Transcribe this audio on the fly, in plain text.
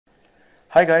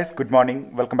Hi guys, good morning.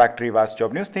 Welcome back to ರಿವಾಸ್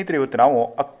job news. ಸ್ನೇಹಿತರೆ, ಇವತ್ತು ನಾವು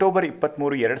ಅಕ್ಟೋಬರ್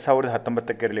 23,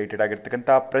 2019ಕ್ಕೆ ರಿಲೇಟೆಡ್ ಆಗಿರ್ತಕ್ಕಂಥ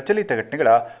ಪ್ರಚಲಿತ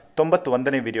ಘಟನೆಗಳ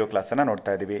 91ನೇ ವಿಡಿಯೋ ಕ್ಲಾಸನ್ನು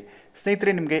ನೋಡ್ತಾ ಇದ್ದೀವಿ.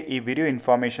 ಸ್ನೇಹಿತರೆ, ನಿಮಗೆ ಈ ವಿಡಿಯೋ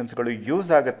ಇನ್ಫಾರ್ಮೇಷನ್ಸ್ಗಳು ಯೂಸ್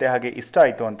ಆಗುತ್ತೆ, ಹಾಗೆ ಇಷ್ಟ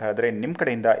ಆಯಿತು ಅಂತ ಹೇಳಿದ್ರೆ ನಿಮ್ಮ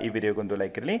ಕಡೆಯಿಂದ ಈ ವಿಡಿಯೋಗೊಂದು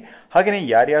ಲೈಕ್ ಇರಲಿ. ಹಾಗೆಯೇ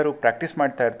ಯಾರ್ಯಾರು ಪ್ರಾಕ್ಟೀಸ್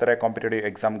ಮಾಡ್ತಾ ಇರ್ತಾರೆ ಕಾಂಪಿಟೇಟಿವ್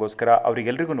ಎಕ್ಸಾಮ್ಗೋಸ್ಕರ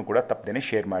ಅವರಿಗೆಲ್ಲರಿಗೂ ಕೂಡ ತಪ್ಪದೇನೆ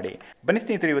ಶೇರ್ ಮಾಡಿ. ಬನ್ನಿ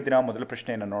ಸ್ನೇಹಿತರೆ, ಇವತ್ತಿನ ಮೊದಲ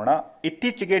ಪ್ರಶ್ನೆಯನ್ನು ನೋಡೋಣ.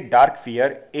 ಇತ್ತೀಚೆಗೆ ಡಾರ್ಕ್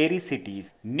ಫಿಯರ್ ಏರಿ ಸಿಟೀಸ್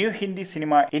ನ್ಯೂ ಹಿಂದಿ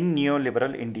ಸಿನಿಮಾ ಇನ್ ನ್ಯೂ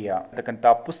ಲಿಬರಲ್ ಇಂಡಿಯಾ ಅಂತಕ್ಕಂಥ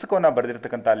ಪುಸ್ತಕವನ್ನು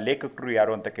ಬರೆದಿರತಕ್ಕಂಥ ಲೇಖಕರು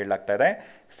ಯಾರು ಅಂತ ಕೇಳಲಾಗ್ತಾ ಇದೆ.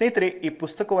 ಸ್ನೇಹಿತರೆ, ಈ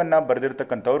ಪುಸ್ತಕವನ್ನ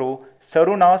ಬರೆದಿರತಕ್ಕಂಥವರು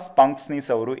ಸರುನಾಸ್ ಪಾಂಕ್ಸ್ನೀಸ್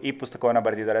ಅವರು ಈ ಪುಸ್ತಕವನ್ನ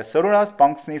ಬರೆದಿದ್ದಾರೆ. ಸರುನಾಸ್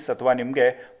ಪಾಂಕ್ಸ್ನೀಸ್ ಅಥವಾ ನಿಮಗೆ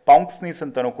ಪಾಂಕ್ಸ್ನೀಸ್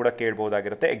ಅಂತಾನೂ ಕೂಡ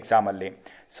ಕೇಳಬಹುದಾಗಿರುತ್ತೆ ಎಕ್ಸಾಮ್ ಅಲ್ಲಿ.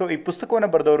 ಸೊ ಈ ಪುಸ್ತಕವನ್ನು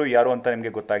ಬರೆದವರು ಯಾರು ಅಂತ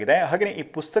ನಿಮಗೆ ಗೊತ್ತಾಗಿದೆ. ಹಾಗೆ ಈ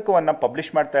ಪುಸ್ತಕವನ್ನ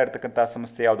ಪಬ್ಲಿಷ್ ಮಾಡ್ತಾ ಇರತಕ್ಕಂಥ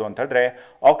ಸಂಸ್ಥೆ ಯಾವುದು ಅಂತ ಹೇಳಿದ್ರೆ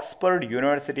ಆಕ್ಸ್ಫರ್ಡ್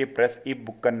ಯೂನಿವರ್ಸಿಟಿ ಪ್ರೆಸ್ ಈ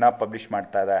ಬುಕ್ ಅನ್ನ ಪಬ್ಲಿಷ್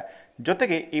ಮಾಡ್ತಾ ಇದೆ.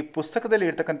 ಜೊತೆಗೆ ಈ ಪುಸ್ತಕದಲ್ಲಿ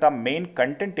ಇರತಕ್ಕಂಥ ಮೇನ್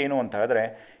ಕಂಟೆಂಟ್ ಏನು ಅಂತ ಹೇಳಿದ್ರೆ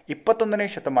 21ನೇ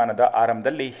ಶತಮಾನದ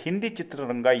ಆರಂಭದಲ್ಲಿ ಹಿಂದಿ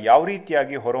ಚಿತ್ರರಂಗ ಯಾವ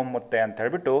ರೀತಿಯಾಗಿ ಹೊರಹೊಮ್ಮುತ್ತೆ ಅಂತ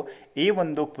ಹೇಳ್ಬಿಟ್ಟು ಈ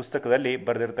ಒಂದು ಪುಸ್ತಕದಲ್ಲಿ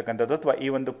ಬರೆದಿರತಕ್ಕಂಥದ್ದು ಅಥವಾ ಈ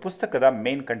ಒಂದು ಪುಸ್ತಕದ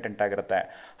ಮೇನ್ ಕಂಟೆಂಟ್ ಆಗಿರುತ್ತೆ.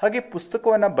 ಹಾಗೆ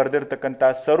ಪುಸ್ತಕವನ್ನು ಬರೆದಿರತಕ್ಕಂಥ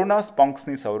ಸರುನಾಸ್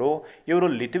ಪಾಂಕ್ಸ್ನೀಸ್ ಇವರು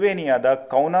ಲಿಥುವೇನಿಯಾದ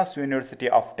ಕೌನಾಸ್ ಯೂನಿವರ್ಸಿಟಿ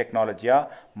ಆಫ್ ಟೆಕ್ನಾಲಜಿಯ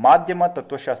ಮಾಧ್ಯಮ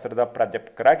ತತ್ವಶಾಸ್ತ್ರದ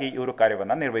ಪ್ರಾಧ್ಯಾಪಕರಾಗಿ ಇವರು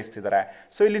ಕಾರ್ಯವನ್ನು ನಿರ್ವಹಿಸ್ತಿದ್ದಾರೆ.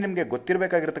 ಸೊ ಇಲ್ಲಿ ನಿಮಗೆ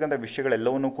ಗೊತ್ತಿರಬೇಕಾಗಿರ್ತಕ್ಕಂಥ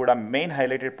ವಿಷಯಗಳೆಲ್ಲವನ್ನೂ ಕೂಡ ಮೇನ್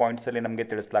ಹೈಲೈಟೆಡ್ ಪಾಯಿಂಟ್ಸ್ ಅಲ್ಲಿ ನಮಗೆ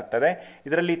ತಿಳಿಸಲಾಗ್ತದೆ.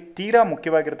 ಇದರಲ್ಲಿ ತೀರಾ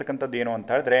ಮುಖ್ಯವಾಗಿರ್ತಕ್ಕಂಥದ್ದು ಏನು ಅಂತ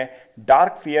ಹೇಳಿದ್ರೆ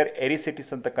ಡಾರ್ಕ್ ಫಿಯರ್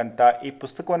ಎರಿಸಿಟೀಸ್ ಅಂತಕ್ಕಂಥ ಈ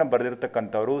ಪುಸ್ತಕವನ್ನು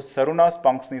ಬರೆದಿರತಕ್ಕಂಥವರು ಸರುನಾಸ್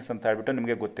ಪಾಂಕ್ಸ್ನೀಸ್ ಅಂತ ಹೇಳ್ಬಿಟ್ಟು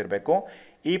ನಿಮಗೆ ಗೊತ್ತಿರಬೇಕು.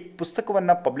 ಈ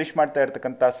ಪುಸ್ತಕವನ್ನು ಪಬ್ಲಿಷ್ ಮಾಡ್ತಾ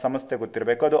ಇರತಕ್ಕಂಥ ಸಂಸ್ಥೆ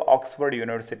ಗೊತ್ತಿರಬೇಕು, ಅದು ಆಕ್ಸ್ಫರ್ಡ್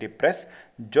ಯೂನಿವರ್ಸಿಟಿ ಪ್ರೆಸ್.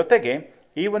 ಜೊತೆಗೆ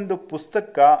ಈ ಒಂದು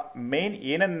ಪುಸ್ತಕ ಮೇನ್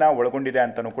ಏನನ್ನ ಒಳಗೊಂಡಿದೆ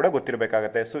ಅಂತಲೂ ಕೂಡ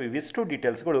ಗೊತ್ತಿರಬೇಕಾಗತ್ತೆ. ಸೊ ಇವಿಷ್ಟು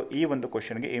ಡೀಟೇಲ್ಸ್ಗಳು ಈ ಒಂದು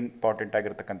ಕ್ವಶನ್ಗೆ ಇಂಪಾರ್ಟೆಂಟ್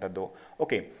ಆಗಿರ್ತಕ್ಕಂಥದ್ದು.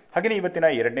 ಓಕೆ, ಹಾಗೆಯೇ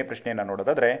ಇವತ್ತಿನ ಎರಡನೇ ಪ್ರಶ್ನೆಯನ್ನು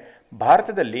ನೋಡೋದಾದ್ರೆ,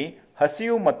 ಭಾರತದಲ್ಲಿ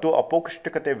ಹಸಿವು ಮತ್ತು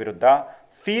ಅಪೌಷ್ಟಿಕತೆ ವಿರುದ್ಧ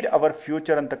ಫೀಡ್ ಅವರ್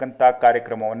ಫ್ಯೂಚರ್ ಅಂತಕ್ಕಂಥ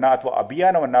ಕಾರ್ಯಕ್ರಮವನ್ನು ಅಥವಾ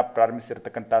ಅಭಿಯಾನವನ್ನು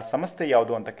ಪ್ರಾರಂಭಿಸಿರ್ತಕ್ಕಂಥ ಸಂಸ್ಥೆ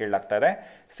ಯಾವುದು ಅಂತ ಕೇಳಲಾಗ್ತಾ ಇದೆ.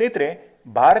 ಸ್ನೇಹಿತರೆ,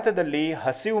 ಭಾರತದಲ್ಲಿ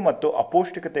ಹಸಿವು ಮತ್ತು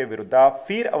ಅಪೌಷ್ಟಿಕತೆ ವಿರುದ್ಧ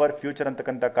ಫೀಡ್ ಅವರ್ ಫ್ಯೂಚರ್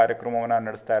ಅಂತಕ್ಕಂಥ ಕಾರ್ಯಕ್ರಮವನ್ನು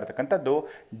ನಡೆಸ್ತಾ ಇರತಕ್ಕಂಥದ್ದು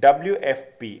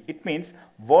WFP. It means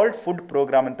world food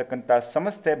program ಅಂತಕ್ಕಂಥ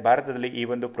ಸಂಸ್ಥೆ ಭಾರತದಲ್ಲಿ ಈ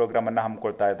ಒಂದು ಪ್ರೋಗ್ರಾಮ್ ಅನ್ನು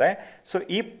ಹಮ್ಮಿಕೊಳ್ತಾ ಇದೆ. ಸೊ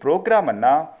ಈ ಪ್ರೋಗ್ರಾಮ್ ಅನ್ನ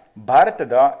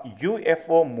ಭಾರತದ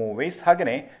UFO ಮೂವೀಸ್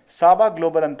ಹಾಗೆಯೇ ಸಾಬಾ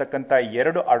ಗ್ಲೋಬಲ್ ಅಂತಕ್ಕಂಥ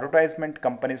ಎರಡು ಅಡ್ವರ್ಟೈಸ್ಮೆಂಟ್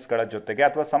ಕಂಪನೀಸ್ಗಳ ಜೊತೆಗೆ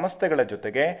ಅಥವಾ ಸಂಸ್ಥೆಗಳ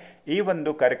ಜೊತೆಗೆ ಈ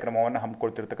ಒಂದು ಕಾರ್ಯಕ್ರಮವನ್ನು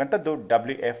ಹಮ್ಮಿಕೊಳ್ತಿರ್ತಕ್ಕಂಥದ್ದು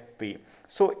WFP.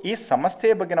 ಸೊ ಈ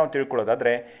ಸಂಸ್ಥೆಯ ಬಗ್ಗೆ ನಾವು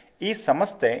ತಿಳ್ಕೊಳ್ಳೋದಾದ್ರೆ, ಈ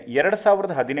ಸಂಸ್ಥೆ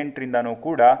 2018ರಿಂದನೂ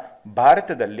ಕೂಡ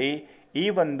ಭಾರತದಲ್ಲಿ ಈ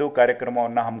ಒಂದು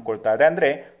ಕಾರ್ಯಕ್ರಮವನ್ನು ಹಮ್ಮಿಕೊಳ್ತಾ ಇದೆ. ಅಂದರೆ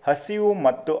ಹಸಿವು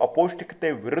ಮತ್ತು ಅಪೌಷ್ಟಿಕತೆ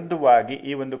ವಿರುದ್ಧವಾಗಿ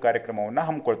ಈ ಒಂದು ಕಾರ್ಯಕ್ರಮವನ್ನು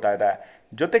ಹಮ್ಮಿಕೊಳ್ತಾ ಇದೆ.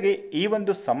 ಜೊತೆಗೆ ಈ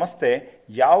ಒಂದು ಸಂಸ್ಥೆ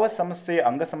ಯಾವ ಸಂಸ್ಥೆಯ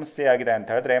ಅಂಗಸಂಸ್ಥೆಯಾಗಿದೆ ಅಂತ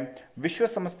ಹೇಳಿದ್ರೆ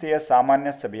ವಿಶ್ವಸಂಸ್ಥೆಯ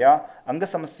ಸಾಮಾನ್ಯ ಸಭೆಯ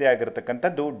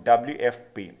ಅಂಗಸಂಸ್ಥೆಯಾಗಿರತಕ್ಕಂಥದ್ದು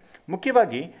WFP.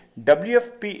 ಮುಖ್ಯವಾಗಿ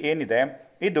WFP ಏನಿದೆ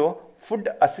ಇದು ಫುಡ್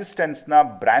ಅಸಿಸ್ಟೆನ್ಸ್ನ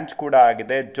ಬ್ರಾಂಚ್ ಕೂಡ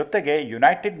ಆಗಿದೆ. ಜೊತೆಗೆ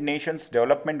ಯುನೈಟೆಡ್ ನೇಷನ್ಸ್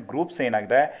ಡೆವಲಪ್ಮೆಂಟ್ ಗ್ರೂಪ್ಸ್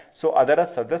ಏನಾಗಿದೆ ಸೊ ಅದರ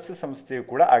ಸದಸ್ಯ ಸಂಸ್ಥೆಯು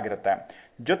ಕೂಡ ಆಗಿರುತ್ತೆ.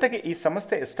 ಜೊತೆಗೆ ಈ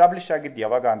ಸಂಸ್ಥೆ ಎಸ್ಟಾಬ್ಲಿಷ್ ಆಗಿದ್ದು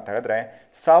ಯಾವಾಗ ಅಂತ ಹೇಳಿದ್ರೆ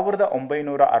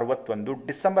 1961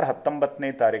 ಡಿಸೆಂಬರ್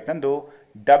 19ನೇ ತಾರೀಕಿನಂದು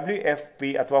WFP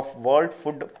ಅಥವಾ ವರ್ಲ್ಡ್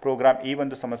ಫುಡ್ ಪ್ರೋಗ್ರಾಮ್ ಈ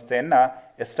ಒಂದು ಸಂಸ್ಥೆಯನ್ನು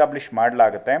ಎಸ್ಟಾಬ್ಲಿಷ್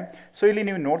ಮಾಡಲಾಗುತ್ತೆ. ಸೊ ಇಲ್ಲಿ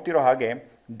ನೀವು ನೋಡ್ತಿರೋ ಹಾಗೆ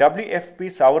WFP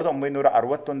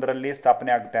 1961ರಲ್ಲಿ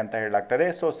ಸ್ಥಾಪನೆ ಆಗುತ್ತೆ ಅಂತ ಹೇಳಲಾಗ್ತದೆ.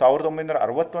 ಸೊ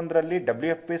 1961ರಲ್ಲಿ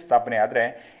WFP ಸ್ಥಾಪನೆ ಆದರೆ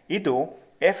ಇದು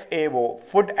FAO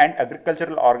food and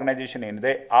agricultural organisation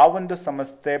ಏನಿದೆ ಆ ಒಂದು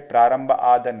ಸಂಸ್ಥೆ ಪ್ರಾರಂಭ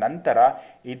ಆದ ನಂತರ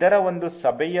ಇದರ ಒಂದು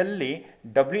ಸಭೆಯಲ್ಲಿ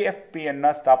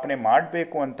WFPಯನ್ನು ಸ್ಥಾಪನೆ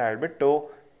ಮಾಡಬೇಕು ಅಂತ ಹೇಳಿಬಿಟ್ಟು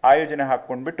ಆಯೋಜನೆ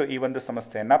ಹಾಕ್ಕೊಂಡ್ಬಿಟ್ಟು ಈ ಒಂದು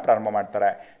ಸಂಸ್ಥೆಯನ್ನು ಪ್ರಾರಂಭ ಮಾಡ್ತಾರೆ.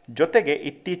 ಜೊತೆಗೆ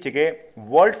ಇತ್ತೀಚೆಗೆ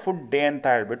ವರ್ಲ್ಡ್ ಫುಡ್ ಡೇ ಅಂತ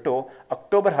ಹೇಳ್ಬಿಟ್ಟು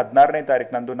ಅಕ್ಟೋಬರ್ 16ನೇ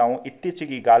ತಾರೀಕಿನಂದು ನಾವು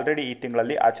ಇತ್ತೀಚೆಗೆ ಈಗ ಆಲ್ರೆಡಿ ಈ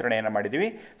ತಿಂಗಳಲ್ಲಿ ಆಚರಣೆಯನ್ನು ಮಾಡಿದ್ದೀವಿ.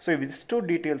 ಸೊ ಇವಿಷ್ಟು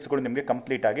ಡೀಟೇಲ್ಸ್ಗಳು ನಿಮಗೆ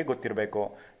ಕಂಪ್ಲೀಟ್ ಆಗಿ ಗೊತ್ತಿರಬೇಕು.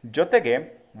 ಜೊತೆಗೆ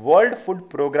ವರ್ಲ್ಡ್ ಫುಡ್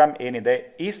ಪ್ರೋಗ್ರಾಮ್ ಏನಿದೆ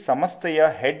ಈ ಸಂಸ್ಥೆಯ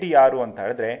ಹೆಡ್ ಯಾರು ಅಂತ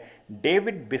ಹೇಳಿದ್ರೆ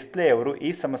ಡೇವಿಡ್ ಬಿಸ್ಲೆ ಅವರು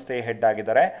ಈ ಸಂಸ್ಥೆಯ ಹೆಡ್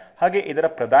ಆಗಿದ್ದಾರೆ. ಹಾಗೆ ಇದರ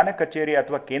ಪ್ರಧಾನ ಕಚೇರಿ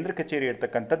ಅಥವಾ ಕೇಂದ್ರ ಕಚೇರಿ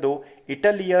ಇರ್ತಕ್ಕಂಥದ್ದು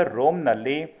ಇಟಲಿಯ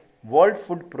ರೋಮ್ನಲ್ಲಿ ವರ್ಲ್ಡ್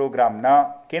ಫುಡ್ ಪ್ರೋಗ್ರಾಮ್ನ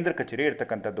ಕೇಂದ್ರ ಕಚೇರಿ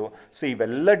ಇರ್ತಕ್ಕಂಥದ್ದು. ಸೊ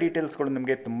ಇವೆಲ್ಲ ಡೀಟೇಲ್ಸ್ಗಳು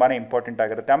ನಿಮಗೆ ತುಂಬಾ ಇಂಪಾರ್ಟೆಂಟ್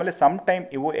ಆಗಿರುತ್ತೆ. ಆಮೇಲೆ ಸಮ್ ಟೈಮ್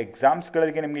ಇವು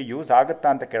ಎಕ್ಸಾಮ್ಸ್ಗಳಿಗೆ ನಿಮಗೆ ಯೂಸ್ ಆಗುತ್ತಾ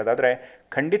ಅಂತ ಕೇಳೋದಾದರೆ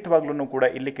ಖಂಡಿತವಾಗ್ಲೂ ಕೂಡ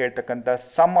ಇಲ್ಲಿ ಕೇಳ್ತಕ್ಕಂಥ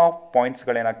ಸಮ್ ಆಫ್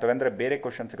ಪಾಯಿಂಟ್ಸ್ಗಳೇನಾಗ್ತವೆ ಅಂದರೆ ಬೇರೆ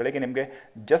ಕ್ವಶನ್ಸ್ಗಳಿಗೆ ನಿಮಗೆ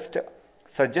ಜಸ್ಟ್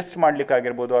ಸಜೆಸ್ಟ್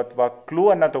ಮಾಡಲಿಕ್ಕಾಗಿರ್ಬೋದು ಅಥವಾ ಕ್ಲೂ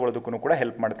ಅನ್ನು ತಗೊಳ್ಳೋದಕ್ಕೂ ಕೂಡ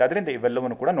ಹೆಲ್ಪ್ ಮಾಡುತ್ತೆ. ಅದರಿಂದ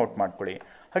ಇವೆಲ್ಲವನ್ನು ಕೂಡ ನೋಟ್ ಮಾಡ್ಕೊಳ್ಳಿ.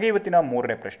 ಹಾಗೆ ಇವತ್ತಿನ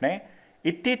ಮೂರನೇ ಪ್ರಶ್ನೆ,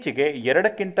 ಇತ್ತೀಚೆಗೆ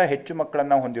 2ಕ್ಕಿಂತ ಹೆಚ್ಚು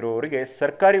ಮಕ್ಕಳನ್ನು ಹೊಂದಿರುವವರಿಗೆ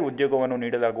ಸರ್ಕಾರಿ ಉದ್ಯೋಗವನ್ನು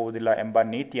ನೀಡಲಾಗುವುದಿಲ್ಲ ಎಂಬ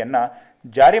ನೀತಿಯನ್ನು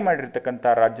ಜಾರಿ ಮಾಡಿರ್ತಕ್ಕಂಥ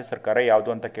ರಾಜ್ಯ ಸರ್ಕಾರ ಯಾವುದು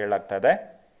ಅಂತ ಕೇಳಲಾಗ್ತಾ ಇದೆ.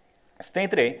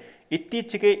 ಸ್ನೇಹಿತರೆ,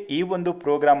 ಇತ್ತೀಚೆಗೆ ಈ ಒಂದು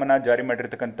ಪ್ರೋಗ್ರಾಮನ್ನು ಜಾರಿ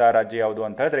ಮಾಡಿರ್ತಕ್ಕಂಥ ರಾಜ್ಯ ಯಾವುದು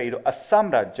ಅಂತ ಹೇಳಿದ್ರೆ ಇದು ಅಸ್ಸಾಂ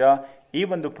ರಾಜ್ಯ ಈ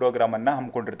ಒಂದು ಪ್ರೋಗ್ರಾಮನ್ನು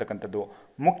ಹಮ್ಮಿಕೊಂಡಿರ್ತಕ್ಕಂಥದ್ದು.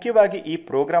 ಮುಖ್ಯವಾಗಿ ಈ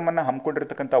ಪ್ರೋಗ್ರಾಮನ್ನು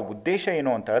ಹಮ್ಮಿಕೊಂಡಿರ್ತಕ್ಕಂಥ ಉದ್ದೇಶ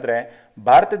ಏನು ಅಂತ ಹೇಳಿದ್ರೆ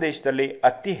ಭಾರತ ದೇಶದಲ್ಲಿ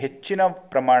ಅತಿ ಹೆಚ್ಚಿನ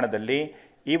ಪ್ರಮಾಣದಲ್ಲಿ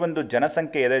ಈ ಒಂದು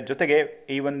ಜನಸಂಖ್ಯೆ ಇದೆ, ಜೊತೆಗೆ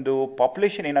ಈ ಒಂದು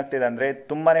ಪಾಪ್ಯುಲೇಷನ್ ಏನಾಗ್ತಿದೆ ಅಂದರೆ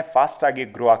ತುಂಬಾ ಫಾಸ್ಟಾಗಿ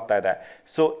ಗ್ರೋ ಆಗ್ತಾ ಇದೆ.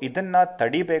 ಸೊ ಇದನ್ನು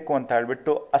ತಡಿಬೇಕು ಅಂತ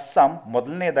ಹೇಳ್ಬಿಟ್ಟು ಅಸ್ಸಾಂ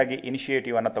ಮೊದಲನೇದಾಗಿ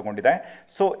ಇನಿಷಿಯೇಟಿವನ್ನು ತಗೊಂಡಿದೆ.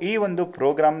 ಸೊ ಈ ಒಂದು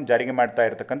ಪ್ರೋಗ್ರಾಮ್ ಜಾರಿಗೆ ಮಾಡ್ತಾ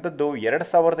ಇರತಕ್ಕಂಥದ್ದು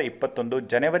 2021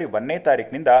 ಜನವರಿ 1ನೇ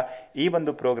ತಾರೀಕಿನಿಂದ ಈ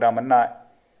ಒಂದು ಪ್ರೋಗ್ರಾಮನ್ನು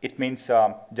ಇಟ್ ಮೀನ್ಸ್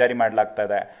ಜಾರಿ ಮಾಡಲಾಗ್ತಾ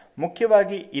ಇದೆ.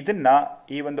 ಮುಖ್ಯವಾಗಿ ಇದನ್ನು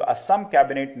ಈ ಒಂದು ಅಸ್ಸಾಂ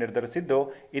ಕ್ಯಾಬಿನೆಟ್ ನಿರ್ಧರಿಸಿದ್ದು,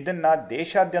 ಇದನ್ನು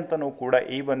ದೇಶಾದ್ಯಂತನೂ ಕೂಡ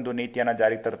ಈ ಒಂದು ನೀತಿಯನ್ನು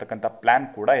ಜಾರಿಗೆ ತರತಕ್ಕಂಥ ಪ್ಲ್ಯಾನ್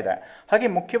ಕೂಡ ಇದೆ. ಹಾಗೆ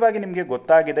ಮುಖ್ಯವಾಗಿ ನಿಮಗೆ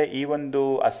ಗೊತ್ತಾಗಿದೆ ಈ ಒಂದು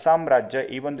ಅಸ್ಸಾಂ ರಾಜ್ಯ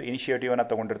ಈ ಒಂದು ಇನಿಷಿಯೇಟಿವನ್ನು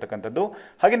ತಗೊಂಡಿರ್ತಕ್ಕಂಥದ್ದು.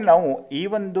 ಹಾಗೆ ನಾವು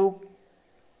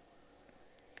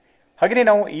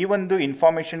ಈ ಒಂದು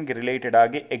ಇನ್ಫಾರ್ಮೇಷನ್ಗೆ ರಿಲೇಟೆಡ್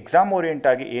ಆಗಿ ಎಕ್ಸಾಮ್ ಓರಿಯೆಂಟ್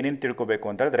ಆಗಿ ಏನೇನು ತಿಳ್ಕೋಬೇಕು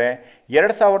ಅಂತ ಹೇಳಿದ್ರೆ,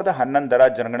 2011ರ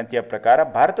ಜನಗಣತಿಯ ಪ್ರಕಾರ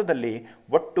ಭಾರತದಲ್ಲಿ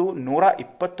ಒಟ್ಟು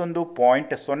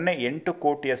 121.08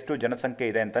 ಕೋಟಿಯಷ್ಟು ಜನಸಂಖ್ಯೆ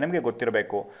ಇದೆ ಅಂತ ನಿಮಗೆ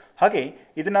ಗೊತ್ತಿರಬೇಕು. ಹಾಗೆ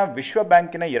ಇದನ್ನು ವಿಶ್ವ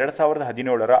ಬ್ಯಾಂಕಿನ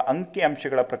 2017ರ ಅಂಕಿ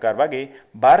ಅಂಶಗಳ ಪ್ರಕಾರವಾಗಿ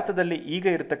ಭಾರತದಲ್ಲಿ ಈಗ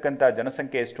ಇರತಕ್ಕಂಥ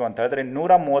ಜನಸಂಖ್ಯೆ ಎಷ್ಟು ಅಂತ ಹೇಳಿದ್ರೆ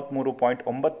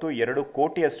 133.92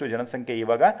 ಕೋಟಿಯಷ್ಟು ಜನಸಂಖ್ಯೆ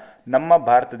ಇವಾಗ ನಮ್ಮ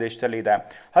ಭಾರತ ದೇಶದಲ್ಲಿ ಇದೆ.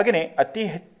 ಹಾಗೆಯೇ ಅತಿ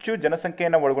ಹೆಚ್ಚು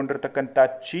ಜನಸಂಖ್ಯೆಯನ್ನು ಒಳಗೊಂಡಿರತಕ್ಕಂಥ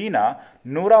ಚೀನಾ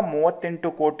 138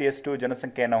 ಕೋಟಿಯಷ್ಟು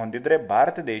ಜನಸಂಖ್ಯೆಯನ್ನು ಹೊಂದಿದ್ರೆ,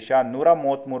 ಭಾರತ ದೇಶ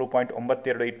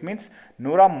 133.92 ಇಟ್ ಮೀನ್ಸ್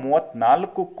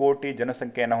 134 ಕೋಟಿ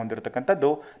ಜನಸಂಖ್ಯೆಯನ್ನು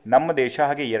ಹೊಂದಿರತಕ್ಕಂಥದ್ದು ನಮ್ಮ ದೇಶ.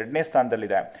 ಹಾಗೆ 2ನೇ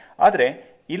ಸ್ಥಾನದಲ್ಲಿದೆ. ಆದರೆ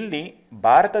ಇಲ್ಲಿ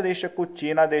ಭಾರತ ದೇಶಕ್ಕೂ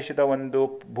ಚೀನಾ ದೇಶದ ಒಂದು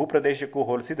ಭೂಪ್ರದೇಶಕ್ಕೂ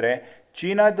ಹೋಲಿಸಿದ್ರೆ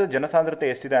ಚೀನಾದ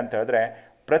ಜನಸಾಂದ್ರತೆ ಎಷ್ಟಿದೆ ಅಂತ ಹೇಳಿದ್ರೆ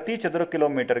ಪ್ರತಿ ಚದುರ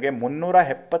ಕಿಲೋಮೀಟರ್ಗೆ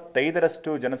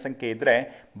 375ರಷ್ಟು ಜನಸಂಖ್ಯೆ ಇದ್ದರೆ,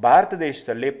 ಭಾರತ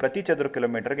ದೇಶದಲ್ಲಿ ಪ್ರತಿ ಚದುರ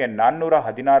ಕಿಲೋಮೀಟರ್ಗೆ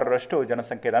 416ರಷ್ಟು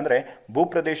ಜನಸಂಖ್ಯೆ ಇದೆ. ಅಂದರೆ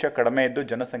ಭೂಪ್ರದೇಶ ಕಡಿಮೆ ಇದ್ದು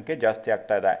ಜನಸಂಖ್ಯೆ ಜಾಸ್ತಿ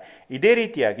ಆಗ್ತಾ ಇದೆ. ಇದೇ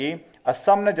ರೀತಿಯಾಗಿ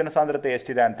ಅಸ್ಸಾಂನ ಜನಸಾಂದ್ರತೆ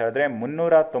ಎಷ್ಟಿದೆ ಅಂತ ಹೇಳಿದ್ರೆ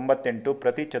 398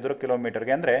 ಪ್ರತಿ ಚದುರ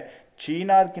ಕಿಲೋಮೀಟರ್ಗೆ. ಅಂದರೆ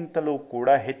ಚೀನಾಗಿಂತಲೂ ಕೂಡ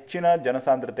ಹೆಚ್ಚಿನ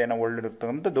ಜನಸಾಂದ್ರತೆಯನ್ನು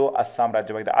ಒಳಗೊಂಡಿರತಕ್ಕಂಥದ್ದು ಅಸ್ಸಾಂ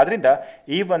ರಾಜ್ಯವಾಗಿದೆ. ಆದ್ದರಿಂದ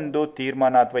ಈ ಒಂದು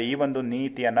ತೀರ್ಮಾನ ಅಥವಾ ಈ ಒಂದು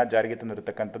ನೀತಿಯನ್ನು ಜಾರಿಗೆ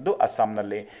ತಂದಿರತಕ್ಕಂಥದ್ದು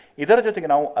ಅಸ್ಸಾಂನಲ್ಲಿ. ಇದರ ಜೊತೆಗೆ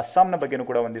ನಾವು ಅಸ್ಸಾಂನ ಬಗ್ಗೆನೂ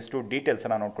ಕೂಡ ಒಂದಿಷ್ಟು ಡೀಟೇಲ್ಸ್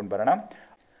ನೋಡ್ಕೊಂಡು ಬರೋಣ.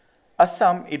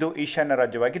 ಅಸ್ಸಾಂ ಇದು ಈಶಾನ್ಯ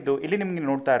ರಾಜ್ಯವಾಗಿದ್ದು, ಇಲ್ಲಿ ನಿಮಗೆ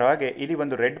ನೋಡ್ತಾ ಇರೋ ಹಾಗೆ ಇಲ್ಲಿ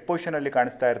ಒಂದು ರೆಡ್ ಪೋರ್ಷನ್ ಅಲ್ಲಿ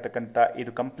ಕಾಣಿಸ್ತಾ ಇರತಕ್ಕಂಥ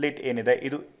ಇದು ಕಂಪ್ಲೀಟ್ ಏನಿದೆ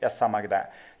ಇದು ಅಸ್ಸಾಂ ಆಗಿದೆ.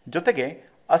 ಜೊತೆಗೆ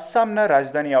ಅಸ್ಸಾಂನ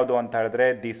ರಾಜಧಾನಿ ಯಾವುದು ಅಂತ ಹೇಳಿದ್ರೆ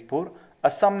ದೀಸ್ಪುರ್.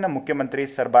 ಅಸ್ಸಾಂನ ಮುಖ್ಯಮಂತ್ರಿ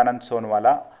ಸರ್ಬಾನಂದ್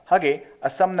ಸೋನೋವಾಲಾ, ಹಾಗೆ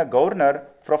ಅಸ್ಸಾಂನ ಗವರ್ನರ್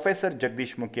ಪ್ರೊಫೆಸರ್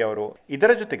ಜಗದೀಶ್ ಮುಖಿ ಅವರು.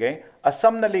 ಇದರ ಜೊತೆಗೆ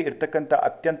ಅಸ್ಸಾಂನಲ್ಲಿ ಇರ್ತಕ್ಕಂಥ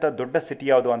ಅತ್ಯಂತ ದೊಡ್ಡ ಸಿಟಿ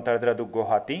ಯಾವುದು ಅಂತ ಹೇಳಿದ್ರೆ ಅದು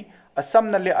ಗುವಾಹಟಿ.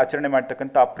 ಅಸ್ಸಾಂನಲ್ಲಿ ಆಚರಣೆ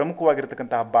ಮಾಡ್ತಕ್ಕಂಥ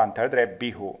ಪ್ರಮುಖವಾಗಿರ್ತಕ್ಕಂಥ ಹಬ್ಬ ಅಂತ ಹೇಳಿದ್ರೆ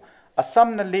ಬಿಹು.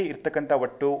 ಅಸ್ಸಾಂನಲ್ಲಿ ಇರ್ತಕ್ಕಂಥ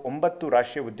ಒಟ್ಟು 9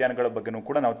 ರಾಷ್ಟ್ರೀಯ ಉದ್ಯಾನಗಳ ಬಗ್ಗೆನೂ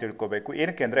ಕೂಡ ನಾವು ತಿಳ್ಕೋಬೇಕು.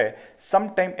 ಏನಕ್ಕೆ ಅಂದರೆ ಸಮ್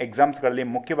ಟೈಮ್ ಎಕ್ಸಾಮ್ಸ್ಗಳಲ್ಲಿ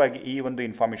ಮುಖ್ಯವಾಗಿ ಈ ಒಂದು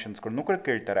ಇನ್ಫಾರ್ಮೇಷನ್ಸ್ಗಳನ್ನು ಕೂಡ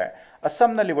ಕೇಳ್ತಾರೆ.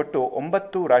 ಅಸ್ಸಾಂನಲ್ಲಿ ಒಟ್ಟು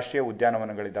 9 ರಾಷ್ಟ್ರೀಯ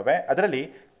ಉದ್ಯಾನವನಗಳಿದ್ದಾವೆ. ಅದರಲ್ಲಿ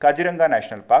ಕಾಜಿರಂಗ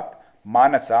ನ್ಯಾಷನಲ್ ಪಾರ್ಕ್,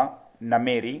 ಮಾನಸ,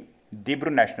 Nameri,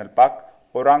 ದಿಬ್ರು national park,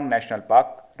 Orang national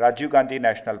park, Rajiv Gandhi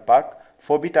national park,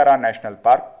 ಫೋಬಿತಾರಾ national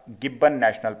park, Gibbon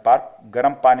national park,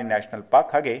 ಗರಂಪಾನಿ national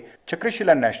park, ಹಾಗೆ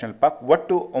ಚಕ್ರಶಿಲಾ ನ್ಯಾಷನಲ್ ಪಾರ್ಕ್.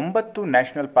 ಒಟ್ಟು 9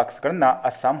 ನ್ಯಾಷನಲ್ ಪಾರ್ಕ್ಸ್ಗಳನ್ನು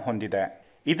ಅಸ್ಸಾಂ ಹೊಂದಿದೆ.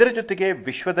 ಇದರ ಜೊತೆಗೆ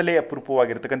ವಿಶ್ವದಲ್ಲೇ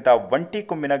ಅಪರೂಪವಾಗಿರ್ತಕ್ಕಂಥ ಒಂಟಿ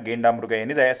ಕೊಂಬಿನ ಗೇಂಡಾಮೃಗ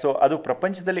ಏನಿದೆ, ಸೊ ಅದು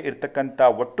ಪ್ರಪಂಚದಲ್ಲಿ ಇರ್ತಕ್ಕಂಥ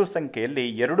ಒಟ್ಟು ಸಂಖ್ಯೆಯಲ್ಲಿ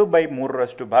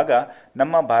 2/3ರಷ್ಟು ಭಾಗ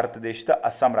ನಮ್ಮ ಭಾರತ ದೇಶದ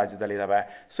ಅಸ್ಸಾಂ ರಾಜ್ಯದಲ್ಲಿದ್ದಾವೆ.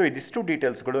 ಸೊ ಇದಿಷ್ಟು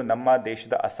ಡೀಟೇಲ್ಸ್ಗಳು ನಮ್ಮ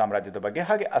ದೇಶದ ಅಸ್ಸಾಂ ರಾಜ್ಯದ ಬಗ್ಗೆ.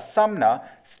 ಹಾಗೆ ಅಸ್ಸಾಂನ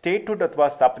ಸ್ಟೇಟ್ಹುಡ್ ಅಥವಾ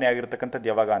ಸ್ಥಾಪನೆ ಆಗಿರ್ತಕ್ಕಂಥದ್ದು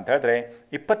ಯಾವಾಗ ಅಂತ ಹೇಳಿದ್ರೆ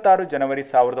 26 ಜನವರಿ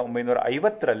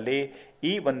 1950ರಲ್ಲಿ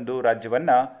ಈ ಒಂದು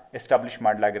ರಾಜ್ಯವನ್ನು ಎಸ್ಟಾಬ್ಲಿಷ್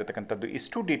ಮಾಡಲಾಗಿರ್ತಕ್ಕಂಥದ್ದು.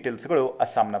 ಇಷ್ಟು ಡೀಟೇಲ್ಸ್ಗಳು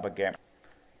ಅಸ್ಸಾಂನ ಬಗ್ಗೆ.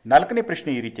 4ನೇ ಪ್ರಶ್ನೆ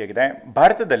ಈ ರೀತಿಯಾಗಿದೆ.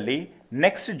 ಭಾರತದಲ್ಲಿ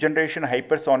ನೆಕ್ಸ್ಟ್ ಜನರೇಷನ್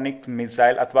ಹೈಪರ್ಸಾನಿಕ್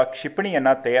ಮಿಸೈಲ್ ಅಥವಾ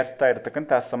ಕ್ಷಿಪಣಿಯನ್ನು ತಯಾರಿಸ್ತಾ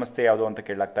ಇರತಕ್ಕಂಥ ಸಂಸ್ಥೆ ಯಾವುದು ಅಂತ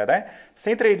ಕೇಳಲಾಗ್ತಾ ಇದೆ.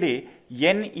 ಸ್ನೇಹಿತರೆ, ಇಲ್ಲಿ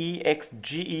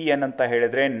NEXGEN ಅಂತ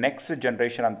ಹೇಳಿದ್ರೆ ನೆಕ್ಸ್ಟ್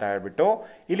ಜನರೇಷನ್ ಅಂತ ಹೇಳ್ಬಿಟ್ಟು,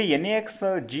 ಇಲ್ಲಿ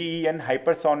NEXGEN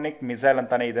ಹೈಪರ್ಸಾನಿಕ್ ಮಿಸೈಲ್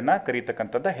ಅಂತಾನೆ ಇದನ್ನ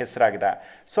ಕರೀತಕ್ಕಂಥದ್ದು ಹೆಸರಾಗಿದೆ.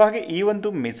 ಸೊ ಹಾಗೆ ಈ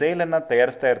ಒಂದು ಮಿಸೈಲ್ ಅನ್ನ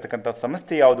ತಯಾರಿಸ್ತಾ ಇರತಕ್ಕಂಥ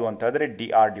ಸಂಸ್ಥೆ ಯಾವುದು ಅಂತ ಹೇಳಿದ್ರೆ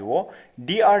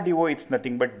DRDO it's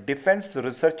nothing but defence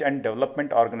research and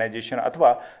development organisation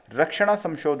ಅಥವಾ ರಕ್ಷಣಾ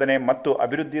ಸಂಶೋಧನೆ ಮತ್ತು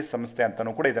ಅಭಿವೃದ್ಧಿ ಸಂಸ್ಥೆ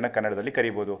ಅಂತಾನೂ ಕೂಡ ಇದನ್ನು ಕನ್ನಡದಲ್ಲಿ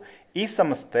ಕರೀಬಹುದು. ಈ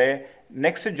ಸಂಸ್ಥೆ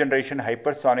ನೆಕ್ಸ್ಟ್ ಜನರೇಷನ್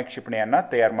ಹೈಪರ್ಸಾನಿಕ್ ಕ್ಷಿಪಣಿಯನ್ನು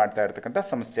ತಯಾರು ಮಾಡ್ತಾ ಇರತಕ್ಕಂಥ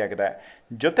ಸಂಸ್ಥೆಯಾಗಿದೆ.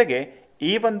 ಜೊತೆಗೆ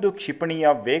ಈ ಒಂದು ಕ್ಷಿಪಣಿಯ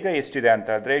ವೇಗ ಎಷ್ಟಿದೆ ಅಂತ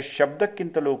ಅಂದರೆ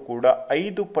ಶಬ್ದಕ್ಕಿಂತಲೂ ಕೂಡ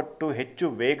 5 ಪಟ್ಟು ಹೆಚ್ಚು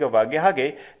ವೇಗವಾಗಿ ಹಾಗೆ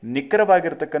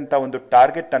ನಿಖರವಾಗಿರ್ತಕ್ಕಂಥ ಒಂದು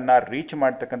ಟಾರ್ಗೆಟ್ ಅನ್ನ ರೀಚ್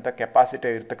ಮಾಡ್ತಕ್ಕಂಥ ಕೆಪಾಸಿಟಿ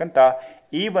ಇರತಕ್ಕಂಥ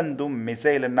ಈ ಒಂದು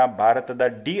ಮಿಸೈಲ್ ಅನ್ನ ಭಾರತದ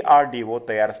DRDO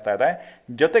ತಯಾರಿಸ್ತಾ ಇದೆ.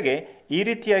 ಜೊತೆಗೆ ಈ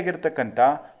ರೀತಿಯಾಗಿರ್ತಕ್ಕಂಥ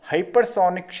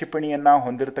ಹೈಪರ್ಸಾನಿಕ್ ಕ್ಷಿಪಣಿಯನ್ನ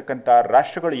ಹೊಂದಿರತಕ್ಕಂಥ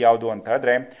ರಾಷ್ಟ್ರಗಳು ಯಾವುದು ಅಂತ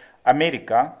ಹೇಳಿದ್ರೆ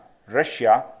ಅಮೆರಿಕ,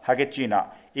 ರಷ್ಯಾ ಹಾಗೆ ಚೀನಾ.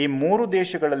 ಈ 3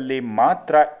 ದೇಶಗಳಲ್ಲಿ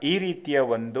ಮಾತ್ರ ಈ ರೀತಿಯ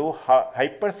ಒಂದು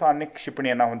ಹೈಪರ್ಸಾನಿಕ್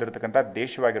ಕ್ಷಿಪಣಿಯನ್ನು ಹೊಂದಿರತಕ್ಕಂಥ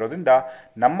ದೇಶವಾಗಿರೋದ್ರಿಂದ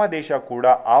ನಮ್ಮ ದೇಶ ಕೂಡ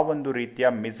ಆ ಒಂದು ರೀತಿಯ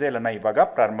ಮಿಸೈಲ್ ಅನ್ನ ಇವಾಗ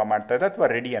ಪ್ರಾರಂಭ ಮಾಡ್ತಾ ಇದೆ ಅಥವಾ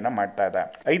ರೆಡಿಯನ್ನ ಮಾಡ್ತಾ ಇದೆ.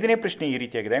 5ನೇ ಪ್ರಶ್ನೆ ಈ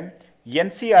ರೀತಿಯಾಗಿದೆ.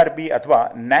 NCRB ಅಥವಾ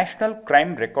ನ್ಯಾಷನಲ್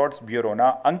ಕ್ರೈಮ್ ರೆಕಾರ್ಡ್ಸ್ ಬ್ಯೂರೋನ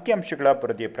ಅಂಕಿಅಂಶಗಳ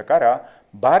ವರದಿಯ ಪ್ರಕಾರ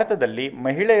ಭಾರತದಲ್ಲಿ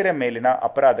ಮಹಿಳೆಯರ ಮೇಲಿನ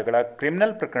ಅಪರಾಧಗಳ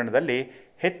ಕ್ರಿಮಿನಲ್ ಪ್ರಕರಣದಲ್ಲಿ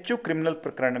ಹೆಚ್ಚು ಕ್ರಿಮಿನಲ್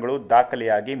ಪ್ರಕರಣಗಳು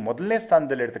ದಾಖಲೆಯಾಗಿ ಮೊದಲನೇ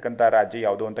ಸ್ಥಾನದಲ್ಲಿ ಇರತಕ್ಕಂಥ ರಾಜ್ಯ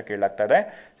ಯಾವುದು ಅಂತ ಕೇಳಲಾಗ್ತಾ ಇದೆ.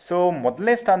 ಸೊ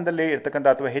ಮೊದಲನೇ ಸ್ಥಾನದಲ್ಲಿ ಇರತಕ್ಕಂಥ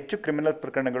ಅಥವಾ ಹೆಚ್ಚು ಕ್ರಿಮಿನಲ್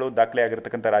ಪ್ರಕರಣಗಳು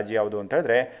ದಾಖಲೆಯಾಗಿರ್ತಕ್ಕಂಥ ರಾಜ್ಯ ಯಾವುದು ಅಂತ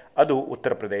ಹೇಳಿದ್ರೆ ಅದು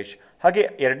ಉತ್ತರ ಪ್ರದೇಶ್. ಹಾಗೆ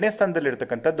ಎರಡನೇ ಸ್ಥಾನದಲ್ಲಿ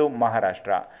ಇರತಕ್ಕಂಥದ್ದು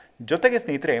ಮಹಾರಾಷ್ಟ್ರ. ಜೊತೆಗೆ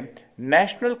ಸ್ನೇಹಿತರೆ,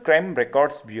 national crime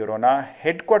records ಬ್ಯೂರೋನ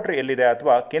head quarter ಎಲ್ಲಿದೆ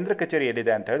ಅಥವಾ ಕೇಂದ್ರ ಕಚೇರಿ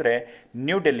ಎಲ್ಲಿದೆ ಅಂತ ಹೇಳಿದ್ರೆ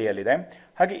ನ್ಯೂ ಡೆಲ್ಲಿಯಲ್ಲಿದೆ.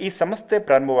 ಹಾಗೆ ಈ ಸಂಸ್ಥೆ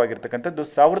ಪ್ರಾರಂಭವಾಗಿರ್ತಕ್ಕಂಥದ್ದು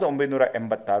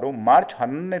 1986 ಮಾರ್ಚ್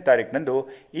 11ನೇ ತಾರೀಕಿನಂದು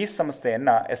ಈ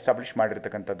ಸಂಸ್ಥೆಯನ್ನು ಎಸ್ಟಾಬ್ಲಿಷ್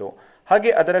ಮಾಡಿರ್ತಕ್ಕಂಥದ್ದು. ಹಾಗೆ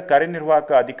ಅದರ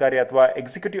ಕಾರ್ಯನಿರ್ವಾಹಕ ಅಧಿಕಾರಿ ಅಥವಾ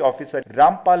ಎಕ್ಸಿಕ್ಯೂಟಿವ್ ಆಫೀಸರ್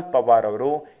ರಾಮ್ಪಾಲ್ ಪವಾರ್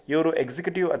ಅವರು, ಇವರು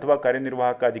ಎಕ್ಸಿಕ್ಯೂಟಿವ್ ಅಥವಾ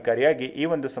ಕಾರ್ಯನಿರ್ವಾಹಕ ಅಧಿಕಾರಿಯಾಗಿ ಈ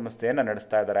ಒಂದು ಸಂಸ್ಥೆಯನ್ನು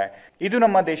ನಡೆಸ್ತಾ ಇದ್ದಾರೆ. ಇದು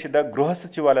ನಮ್ಮ ದೇಶದ ಗೃಹ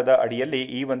ಸಚಿವಾಲಯದ ಅಡಿಯಲ್ಲಿ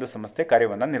ಈ ಒಂದು ಸಂಸ್ಥೆ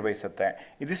ಕಾರ್ಯವನ್ನು ನಿರ್ವಹಿಸುತ್ತೆ.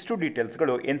 ಇದಿಷ್ಟು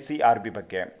ಡೀಟೇಲ್ಸ್ಗಳು NCRB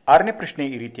ಬಗ್ಗೆ. 6ನೇ ಪ್ರಶ್ನೆ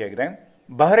ಈ ರೀತಿಯಾಗಿದೆ.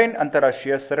 ಬಹ್ರೈನ್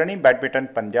ಅಂತಾರಾಷ್ಟ್ರೀಯ ಸರಣಿ ಬ್ಯಾಡ್ಮಿಂಟನ್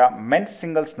ಪಂದ್ಯ ಮೆನ್ಸ್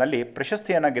ಸಿಂಗಲ್ಸ್ನಲ್ಲಿ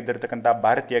ಪ್ರಶಸ್ತಿಯನ್ನು ಗೆದ್ದಿರತಕ್ಕಂಥ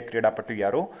ಭಾರತೀಯ ಕ್ರೀಡಾಪಟು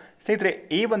ಯಾರು? ಸ್ನೇಹಿತರೆ,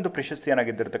 ಈ ಒಂದು ಪ್ರಶಸ್ತಿಯನ್ನು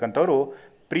ಗೆದ್ದಿರತಕ್ಕಂಥವರು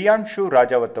ಪ್ರಿಯಾಂಶು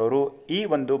ರಾಜಾವತ್ ಅವರು ಈ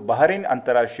ಒಂದು ಬಹ್ರೈನ್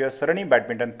ಅಂತಾರಾಷ್ಟ್ರೀಯ ಸರಣಿ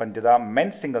ಬ್ಯಾಡ್ಮಿಂಟನ್ ಪಂದ್ಯದ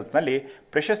ಮೆನ್ಸ್ ಸಿಂಗಲ್ಸ್ನಲ್ಲಿ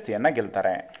ಪ್ರಶಸ್ತಿಯನ್ನು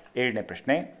ಗೆಲ್ತಾರೆ. 7ನೇ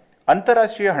ಪ್ರಶ್ನೆ.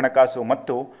 ಅಂತಾರಾಷ್ಟ್ರೀಯ ಹಣಕಾಸು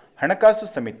ಮತ್ತು ಹಣಕಾಸು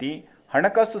ಸಮಿತಿ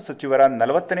ಹಣಕಾಸು ಸಚಿವರ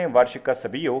 40ನೇ ವಾರ್ಷಿಕ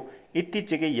ಸಭೆಯು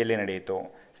ಇತ್ತೀಚೆಗೆ ಎಲ್ಲಿ ನಡೆಯಿತು?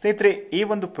 ಸ್ನೇಹಿತರೆ, ಈ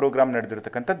ಒಂದು ಪ್ರೋಗ್ರಾಂ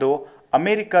ನಡೆದಿರತಕ್ಕಂಥದ್ದು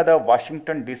ಅಮೆರಿಕದ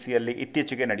ವಾಷಿಂಗ್ಟನ್ DC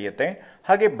ಇತ್ತೀಚೆಗೆ ನಡೆಯುತ್ತೆ.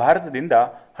 ಹಾಗೆ ಭಾರತದಿಂದ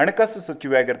ಹಣಕಾಸು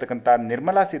ಸಚಿವೆಯಾಗಿರ್ತಕ್ಕಂಥ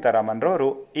ನಿರ್ಮಲಾ ಸೀತಾರಾಮನ್ ರವರು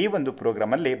ಈ ಒಂದು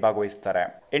ಪ್ರೋಗ್ರಾಮ್ ಅಲ್ಲಿ ಭಾಗವಹಿಸ್ತಾರೆ.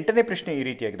 8ನೇ ಪ್ರಶ್ನೆ ಈ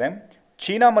ರೀತಿಯಾಗಿದೆ.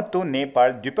 ಚೀನಾ ಮತ್ತು ನೇಪಾಳ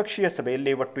ದ್ವಿಪಕ್ಷೀಯ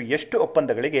ಸಭೆಯಲ್ಲಿ ಒಟ್ಟು ಎಷ್ಟು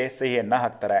ಒಪ್ಪಂದಗಳಿಗೆ ಸಹಿಯನ್ನ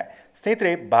ಹಾಕ್ತಾರೆ?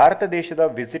 ಸ್ನೇಹಿತರೆ, ಭಾರತ ದೇಶದ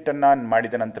ವಿಸಿಟ್ ಅನ್ನ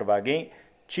ಮಾಡಿದ ನಂತರವಾಗಿ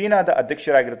ಚೀನಾದ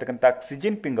ಅಧ್ಯಕ್ಷರಾಗಿರ್ತಕ್ಕಂಥ ಕ್ಸಿ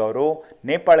ಜಿನ್ಪಿಂಗ್ ಅವರು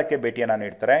ನೇಪಾಳಕ್ಕೆ ಭೇಟಿಯನ್ನು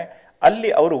ನೀಡ್ತಾರೆ. ಅಲ್ಲಿ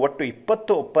ಅವರು ಒಟ್ಟು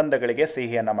 20 ಒಪ್ಪಂದಗಳಿಗೆ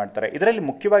ಸಹಿಯನ್ನು ಮಾಡ್ತಾರೆ. ಇದರಲ್ಲಿ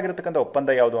ಮುಖ್ಯವಾಗಿರತಕ್ಕಂಥ ಒಪ್ಪಂದ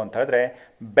ಯಾವುದು ಅಂತ ಹೇಳಿದ್ರೆ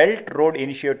ಬೆಲ್ಟ್ ರೋಡ್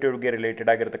ಇನಿಷಿಯೇಟಿವ್ಗೆ ರಿಲೇಟೆಡ್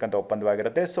ಆಗಿರತಕ್ಕಂಥ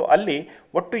ಒಪ್ಪಂದವಾಗಿರುತ್ತೆ. ಸೊ ಅಲ್ಲಿ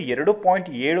ಒಟ್ಟು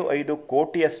 2.75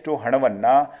 ಕೋಟಿಯಷ್ಟು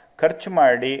ಹಣವನ್ನು ಖರ್ಚು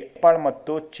ಮಾಡಿ ನೇಪಾಳ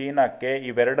ಮತ್ತು ಚೀನಾಕ್ಕೆ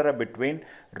ಇವೆರಡರ ಬಿಟ್ವೀನ್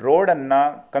ರೋಡನ್ನು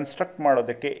ಕನ್ಸ್ಟ್ರಕ್ಟ್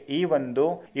ಮಾಡೋದಕ್ಕೆ ಈ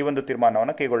ಒಂದು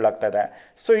ತೀರ್ಮಾನವನ್ನು ಕೈಗೊಳ್ಳಲಾಗ್ತಾ ಇದೆ.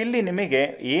 ಸೊ ಇಲ್ಲಿ ನಿಮಗೆ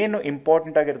ಏನು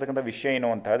ಇಂಪಾರ್ಟೆಂಟ್ ಆಗಿರತಕ್ಕಂಥ ವಿಷಯ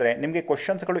ಏನು ಅಂತ ಹೇಳಿದ್ರೆ ನಿಮಗೆ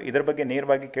ಕ್ವಶನ್ಸ್ಗಳು ಇದರ ಬಗ್ಗೆ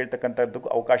ನೇರವಾಗಿ ಕೇಳ್ತಕ್ಕಂಥದ್ದು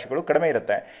ಅವಕಾಶಗಳು ಕಡಿಮೆ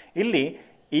ಇರುತ್ತೆ. ಇಲ್ಲಿ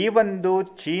ಈ ಒಂದು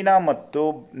ಚೀನಾ ಮತ್ತು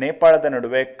ನೇಪಾಳದ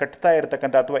ನಡುವೆ ಕಟ್ತಾ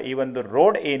ಇರತಕ್ಕಂಥ ಅಥವಾ ಈ ಒಂದು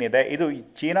ರೋಡ್ ಏನಿದೆ ಇದು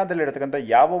ಚೀನಾದಲ್ಲಿರತಕ್ಕಂಥ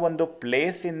ಯಾವ ಒಂದು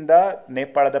ಪ್ಲೇಸಿಂದ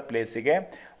ನೇಪಾಳದ ಪ್ಲೇಸಿಗೆ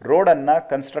ರೋಡನ್ನು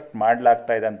ಕನ್ಸ್ಟ್ರಕ್ಟ್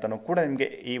ಮಾಡಲಾಗ್ತಾ ಇದೆ ಅಂತಲೂ ಕೂಡ ನಿಮಗೆ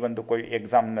ಈ ಒಂದು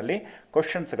ಎಕ್ಸಾಮ್ನಲ್ಲಿ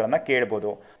ಕ್ವಶನ್ಸ್ಗಳನ್ನು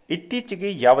ಕೇಳ್ಬೋದು.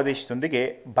 ಇತ್ತೀಚೆಗೆ ಯಾವ ದೇಶದೊಂದಿಗೆ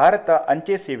ಭಾರತ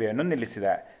ಅಂಚೆ ಸೇವೆಯನ್ನು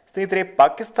ನಿಲ್ಲಿಸಿದೆ? ಸ್ನೇಹಿತರೆ,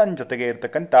 ಪಾಕಿಸ್ತಾನ ಜೊತೆಗೆ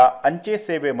ಇರತಕ್ಕಂಥ ಅಂಚೆ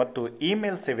ಸೇವೆ ಮತ್ತು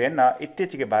ಇಮೇಲ್ ಸೇವೆಯನ್ನು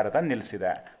ಇತ್ತೀಚೆಗೆ ಭಾರತ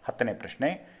ನಿಲ್ಲಿಸಿದೆ. 10ನೇ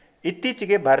ಪ್ರಶ್ನೆ.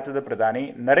 ಇತ್ತೀಚೆಗೆ ಭಾರತದ ಪ್ರಧಾನಿ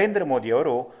ನರೇಂದ್ರ ಮೋದಿ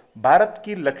ಅವರು ಭಾರತ್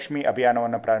ಕಿ ಲಕ್ಷ್ಮಿ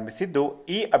ಅಭಿಯಾನವನ್ನು ಪ್ರಾರಂಭಿಸಿದ್ದು,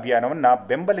 ಈ ಅಭಿಯಾನವನ್ನು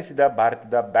ಬೆಂಬಲಿಸಿದ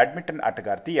ಭಾರತದ ಬ್ಯಾಡ್ಮಿಂಟನ್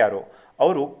ಆಟಗಾರ್ತಿ ಯಾರು?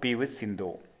 ಅವರು PV ಸಿಂಧು.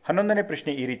 11ನೇ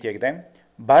ಪ್ರಶ್ನೆ ಈ ರೀತಿಯಾಗಿದೆ.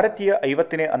 ಭಾರತೀಯ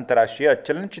 50ನೇ ಅಂತಾರಾಷ್ಟ್ರೀಯ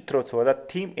ಚಲನಚಿತ್ರೋತ್ಸವದ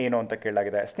ಥೀಮ್ ಏನು ಅಂತ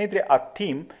ಕೇಳಲಾಗಿದೆ. ಸ್ನೇಹಿತರೆ, ಆ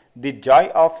theme the joy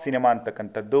of cinema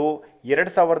ಅಂತಕ್ಕಂಥದ್ದು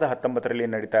 2019ರಲ್ಲಿ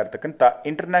ನಡೀತಾ ಇರತಕ್ಕಂಥ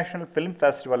ಇಂಟರ್ನ್ಯಾಷನಲ್ ಫಿಲ್ಮ್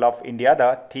ಫೆಸ್ಟಿವಲ್ ಆಫ್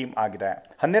ಇಂಡಿಯಾದ ಥೀಮ್ ಆಗಿದೆ.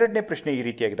 12ನೇ ಪ್ರಶ್ನೆ ಈ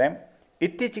ರೀತಿಯಾಗಿದೆ.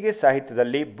 ಇತ್ತೀಚೆಗೆ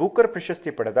ಸಾಹಿತ್ಯದಲ್ಲಿ ಬೂಕರ್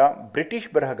ಪ್ರಶಸ್ತಿ ಪಡೆದ ಬ್ರಿಟಿಷ್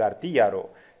ಬರಹಗಾರ್ತಿ ಯಾರು?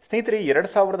 ಸ್ನೇಹಿತರೆ,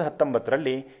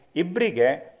 2019ರಲ್ಲಿ ಇಬ್ಬರಿಗೆ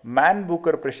ಮ್ಯಾನ್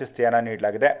ಬೂಕರ್ ಪ್ರಶಸ್ತಿಯನ್ನು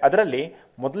ನೀಡಲಾಗಿದೆ. ಅದರಲ್ಲಿ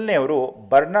ಮೊದಲನೆಯವರು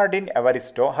ಬರ್ನಾರ್ಡಿನ್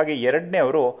ಎವರಿಸ್ಟೋ, ಹಾಗೆ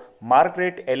ಎರಡನೆಯವರು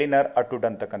ಮಾರ್ಗ್ರೆಟ್ ಎಲಿನರ್ ಅಟುಡ್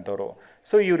ಅಂತಕ್ಕಂಥವ್ರು.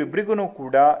 ಸೊ ಇವರಿಬ್ಬರಿಗೂ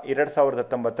ಕೂಡ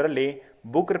 2019ರಲ್ಲಿ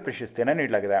ಬೂಕರ್ ಪ್ರಶಸ್ತಿಯನ್ನು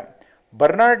ನೀಡಲಾಗಿದೆ.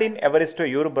 ಬರ್ನಾರ್ಡಿನ್ ಎವರಿಸ್ಟೋ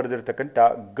ಇವರು ಬರೆದಿರ್ತಕ್ಕಂಥ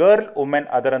ಗರ್ಲ್ ವುಮೆನ್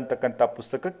ಅದರ್ ಅಂತಕ್ಕಂಥ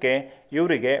ಪುಸ್ತಕಕ್ಕೆ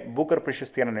ಇವರಿಗೆ ಬೂಕರ್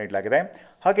ಪ್ರಶಸ್ತಿಯನ್ನು ನೀಡಲಾಗಿದೆ.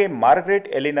 ಹಾಗೆ ಮಾರ್ಗ್ರೆಟ್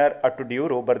ಎಲಿನರ್ ಅಟುಡ್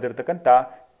ಇವರು ಬರೆದಿರ್ತಕ್ಕಂಥ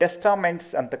ಟೆಸ್ಟಾಮೆಂಟ್ಸ್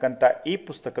ಅಂತಕ್ಕಂಥ ಈ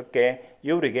ಪುಸ್ತಕಕ್ಕೆ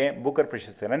ಇವರಿಗೆ ಬೂಕರ್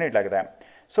ಪ್ರಶಸ್ತಿಯನ್ನು ನೀಡಲಾಗಿದೆ.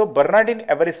 ಸೊ ಬರ್ನಾರ್ಡಿನ್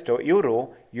ಎವರಿಸ್ಟೋ ಇವರು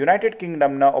ಯುನೈಟೆಡ್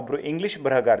ಕಿಂಗ್ಡಮ್ನ ಒಬ್ಬರು ಇಂಗ್ಲಿಷ್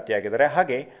ಬರಹಗಾರ್ತಿಯಾಗಿದ್ದಾರೆ.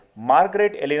 ಹಾಗೆ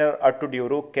ಮಾರ್ಗ್ರೆಟ್ ಎಲಿನರ್ ಅಟುಡ್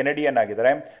ಇವರು ಕೆನಡಿಯನ್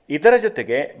ಆಗಿದ್ದಾರೆ. ಇದರ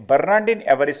ಜೊತೆಗೆ ಬರ್ನಾರ್ಡಿನ್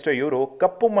ಎವರಿಸ್ಟೋ ಇವರು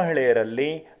ಕಪ್ಪು ಮಹಿಳೆಯರಲ್ಲಿ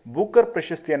ಬೂಕರ್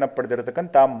ಪ್ರಶಸ್ತಿಯನ್ನು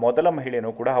ಪಡೆದಿರತಕ್ಕಂಥ ಮೊದಲ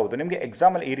ಮಹಿಳೆಯೂ ಕೂಡ ಹೌದು. ನಿಮಗೆ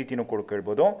ಎಕ್ಸಾಮಲ್ಲಿ ಈ ರೀತಿಯೂ ಕೂಡ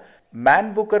ಕೇಳ್ಬೋದು.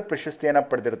 ಮ್ಯಾನ್ ಬೂಕರ್ ಪ್ರಶಸ್ತಿಯನ್ನು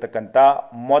ಪಡೆದಿರತಕ್ಕಂಥ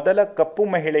ಮೊದಲ ಕಪ್ಪು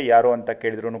ಮಹಿಳೆ ಯಾರು ಅಂತ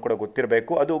ಕೇಳಿದ್ರು ಕೂಡ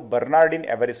ಗೊತ್ತಿರಬೇಕು, ಅದು ಬರ್ನಾರ್ಡಿನ್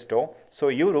ಎವರಿಸ್ಟೋ. ಸೊ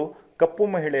ಇವರು ಕಪ್ಪು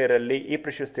ಮಹಿಳೆಯರಲ್ಲಿ ಈ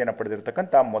ಪ್ರಶಸ್ತಿಯನ್ನು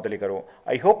ಪಡೆದಿರತಕ್ಕಂಥ ಮೊದಲಿಗರು.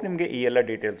 ಐ ಹೋಪ್ ನಿಮಗೆ ಈ ಎಲ್ಲ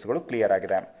ಡೀಟೇಲ್ಸ್ಗಳು ಕ್ಲಿಯರ್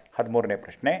ಆಗಿದೆ. 13ನೇ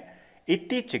ಪ್ರಶ್ನೆ.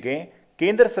 ಇತ್ತೀಚೆಗೆ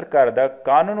ಕೇಂದ್ರ ಸರ್ಕಾರದ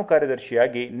ಕಾನೂನು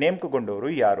ಕಾರ್ಯದರ್ಶಿಯಾಗಿ ನೇಮಕಗೊಂಡವರು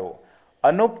ಯಾರು?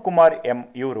 ಅನೂಪ್ ಕುಮಾರ್ ಎಂ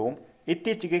ಇವರು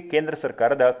ಇತ್ತೀಚೆಗೆ ಕೇಂದ್ರ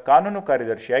ಸರ್ಕಾರದ ಕಾನೂನು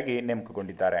ಕಾರ್ಯದರ್ಶಿಯಾಗಿ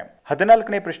ನೇಮಕಗೊಂಡಿದ್ದಾರೆ.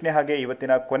 14ನೇ ಪ್ರಶ್ನೆ ಹಾಗೆ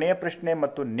ಇವತ್ತಿನ ಕೊನೆಯ ಪ್ರಶ್ನೆ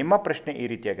ಮತ್ತು ನಿಮ್ಮ ಪ್ರಶ್ನೆ ಈ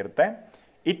ರೀತಿಯಾಗಿರುತ್ತೆ.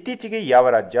 ಇತ್ತೀಚೆಗೆ ಯಾವ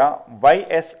ರಾಜ್ಯ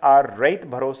YSR ರೈತ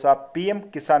ಭರೋಸಾ PM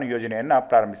ಕಿಸಾನ್ ಯೋಜನೆಯನ್ನು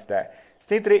ಪ್ರಾರಂಭಿಸಿದೆ?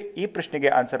 ಸ್ನೇಹಿತರೆ, ಈ ಪ್ರಶ್ನೆಗೆ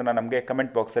ಆನ್ಸರ್ನ ನಮಗೆ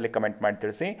ಕಮೆಂಟ್ ಬಾಕ್ಸಲ್ಲಿ ಕಮೆಂಟ್ ಮಾಡಿ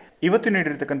ತಿಳಿಸಿ. ಇವತ್ತು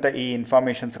ನೀಡಿರ್ತಕ್ಕಂಥ ಈ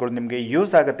ಇನ್ಫಾರ್ಮೇಷನ್ಸ್ಗಳು ನಿಮಗೆ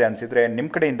ಯೂಸ್ ಆಗುತ್ತೆ ಅನಿಸಿದರೆ ನಿಮ್ಮ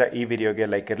ಕಡೆಯಿಂದ ಈ ವಿಡಿಯೋಗೆ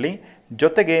ಲೈಕ್ ಇರಲಿ,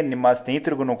 ಜೊತೆಗೆ ನಿಮ್ಮ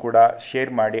ಸ್ನೇಹಿತರಿಗೂ ಕೂಡ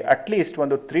ಶೇರ್ ಮಾಡಿ. ಅಟ್ಲೀಸ್ಟ್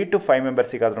ಒಂದು 3 to 5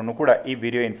 ಮೆಂಬರ್ಸಿಗಾದ್ರೂ ಕೂಡ ಈ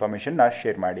ವಿಡಿಯೋ ಇನ್ಫಾರ್ಮೇಷನ್ನ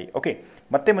ಶೇರ್ ಮಾಡಿ. ಓಕೆ,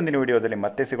 ಮತ್ತೆ ಮುಂದಿನ ವಿಡಿಯೋದಲ್ಲಿ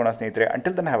ಮತ್ತೆ ಸಿಗೋಣ ಸ್ನೇಹಿತರೆ.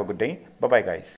 Until then have a good day. Bye guys.